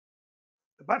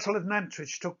The Battle of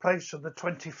Nantwich took place on the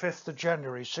 25th of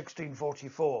January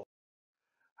 1644.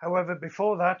 However,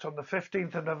 before that, on the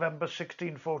 15th of November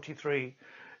 1643,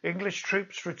 English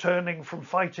troops returning from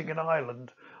fighting in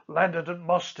Ireland landed at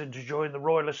Mostyn to join the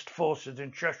Royalist forces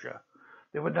in Cheshire.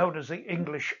 They were known as the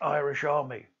English-Irish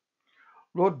Army.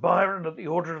 Lord Byron, at the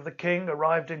order of the King,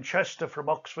 arrived in Chester from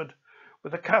Oxford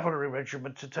with a cavalry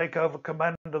regiment to take over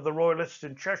command of the Royalists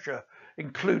in Cheshire,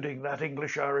 including that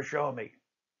English-Irish Army.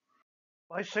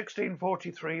 By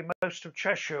 1643, most of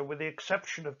Cheshire, with the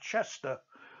exception of Chester,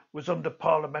 was under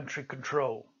parliamentary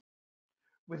control.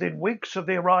 Within weeks of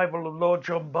the arrival of Lord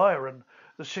John Byron,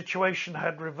 the situation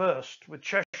had reversed, with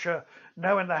Cheshire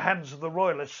now in the hands of the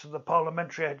Royalists and the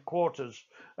parliamentary headquarters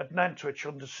at Nantwich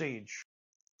under siege.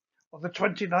 On the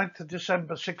 29th of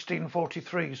December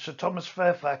 1643, Sir Thomas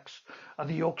Fairfax and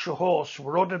the Yorkshire Horse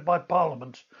were ordered by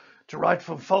Parliament to ride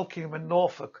from Falkingham in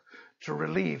Norfolk to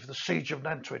relieve the siege of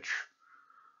Nantwich.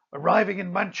 Arriving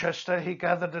in Manchester, he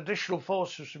gathered additional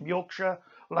forces from Yorkshire,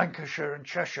 Lancashire and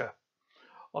Cheshire.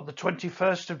 On the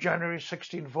 21st of January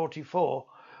 1644,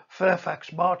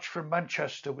 Fairfax marched from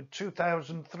Manchester with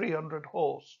 2,300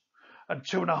 horse and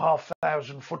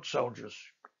 2,500 foot soldiers.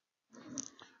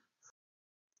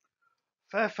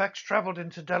 Fairfax travelled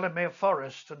into Delamere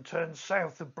Forest and turned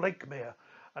south of Blakemere,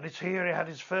 and it's here he had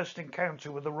his first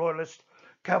encounter with the Royalist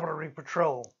cavalry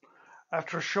patrol.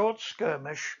 After a short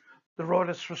skirmish, the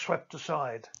Royalists were swept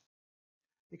aside.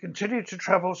 He continued to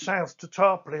travel south to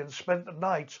Tarpley and spent the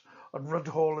night on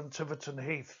Rudhall and Tiverton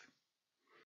Heath.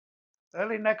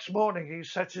 Early next morning he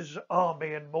set his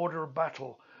army in order of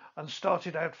battle and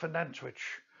started out for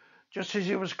Nantwich. Just as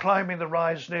he was climbing the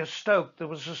rise near Stoke, there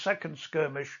was a second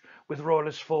skirmish with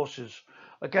Royalist forces.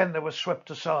 Again they were swept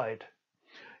aside.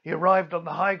 He arrived on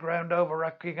the high ground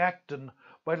overlooking Acton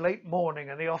by late morning,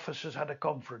 and the officers had a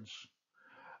conference.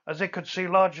 As they could see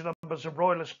large numbers of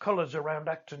Royalist colours around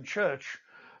Acton Church,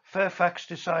 Fairfax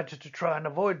decided to try and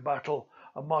avoid battle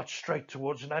and march straight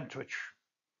towards Nantwich.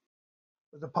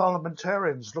 If the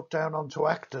parliamentarians looked down onto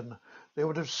Acton, they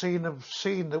would have seen a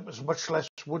scene that was much less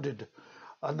wooded,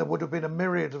 and there would have been a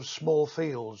myriad of small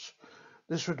fields.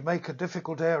 This would make a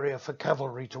difficult area for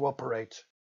cavalry to operate.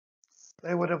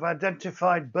 They would have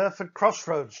identified Burford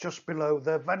Crossroads just below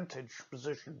their vantage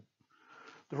position,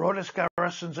 the Royalist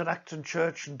garrisons at Acton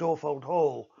Church and Dorfold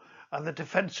Hall, and the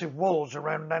defensive walls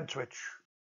around Nantwich.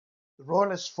 The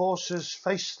Royalist forces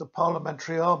faced the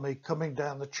parliamentary army coming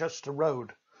down the Chester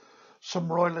Road. Some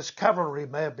Royalist cavalry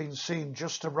may have been seen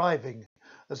just arriving,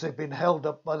 as they'd been held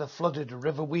up by the flooded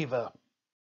River Weaver.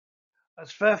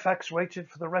 As Fairfax waited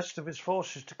for the rest of his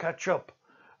forces to catch up,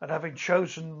 and having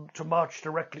chosen to march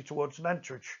directly towards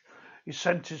Nantwich, he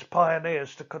sent his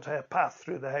pioneers to cut a path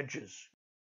through the hedges.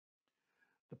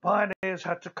 The pioneers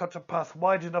had to cut a path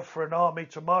wide enough for an army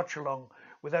to march along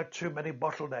without too many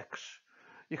bottlenecks.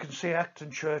 You can see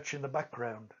Acton Church in the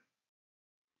background.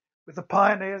 With the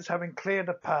pioneers having cleared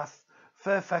a path,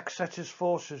 Fairfax set his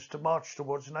forces to march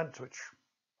towards Nantwich.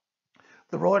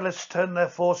 The Royalists turned their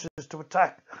forces to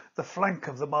attack the flank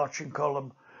of the marching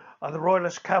column, and the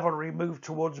Royalist cavalry moved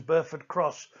towards Burford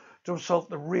Cross to assault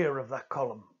the rear of that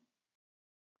column.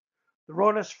 The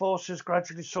Royalist forces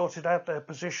gradually sorted out their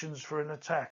positions for an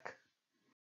attack.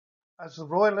 As the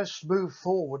Royalists moved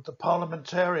forward, the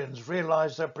parliamentarians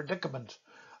realised their predicament,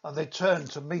 and they turned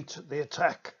to meet the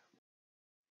attack.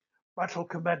 Battle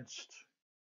commenced.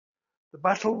 The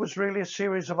battle was really a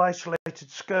series of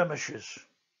isolated skirmishes.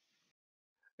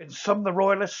 In some, the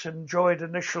Royalists enjoyed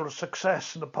initial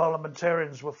success and the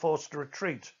parliamentarians were forced to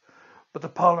retreat, but the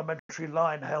parliamentary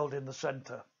line held in the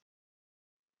centre.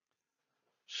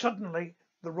 Suddenly,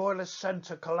 the Royalist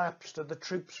centre collapsed and the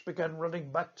troops began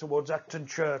running back towards Acton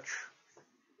Church.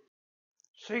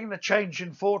 Seeing the change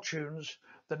in fortunes,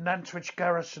 the Nantwich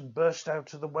garrison burst out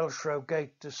to the Welsh Row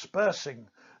Gate, dispersing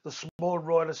the small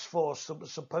Royalist force that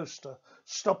was supposed to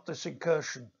stop this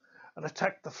incursion and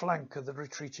attack the flank of the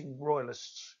retreating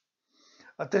Royalists.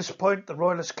 At this point, the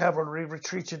Royalist cavalry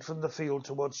retreated from the field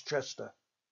towards Chester.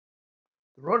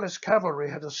 The Royalist cavalry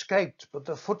had escaped, but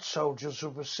the foot soldiers were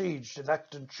besieged in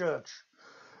Acton Church,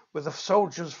 with the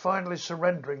soldiers finally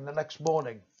surrendering the next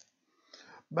morning.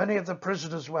 Many of the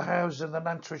prisoners were housed in the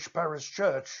Nantwich Parish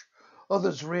Church,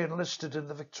 others re-enlisted in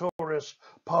the victorious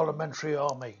Parliamentary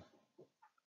Army.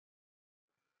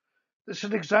 This is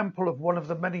an example of one of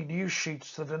the many news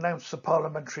sheets that announced the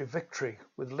parliamentary victory,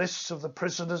 with lists of the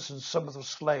prisoners and some of the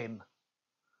slain.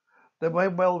 There may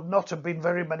well not have been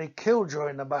very many killed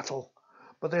during the battle,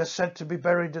 but they are said to be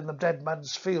buried in the Dead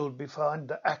Man's Field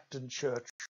behind Acton Church.